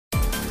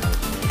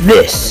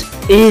This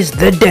is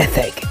the Death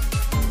Egg.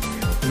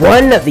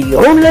 One of the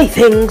only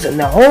things in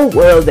the whole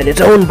world that is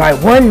owned by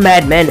one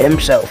madman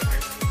himself,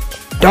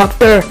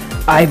 Dr.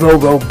 Ivo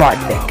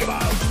Robotnic.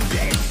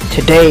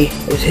 Today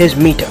is his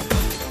meetup.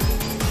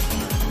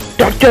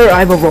 Dr.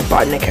 Ivo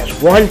Robotnic has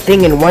one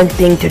thing and one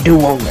thing to do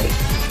only.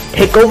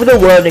 Take over the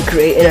world and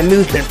create an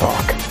amusement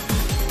park.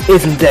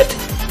 Isn't that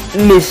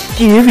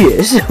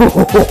mischievous?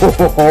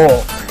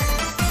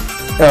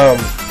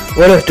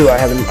 What else do I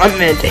have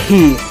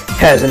he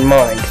has in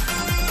mind?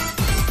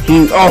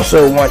 He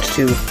also wants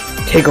to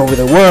take over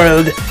the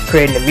world,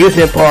 create an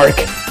amusement park.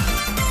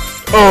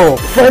 Oh,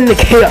 find the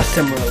Chaos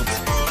Emeralds.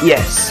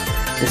 Yes,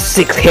 the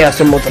 6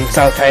 Chaos Emeralds on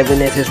South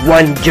Island is his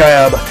one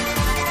job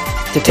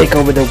to take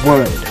over the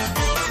world.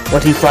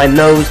 Once he finds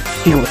those,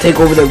 he will take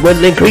over the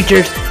woodland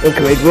creatures and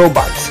create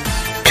robots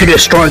to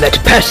destroy that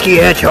pesky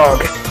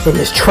hedgehog in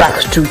his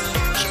tracks to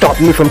stop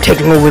me from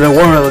taking over the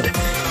world.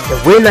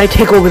 And when I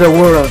take over the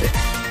world,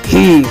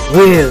 he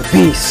will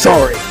be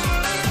sorry.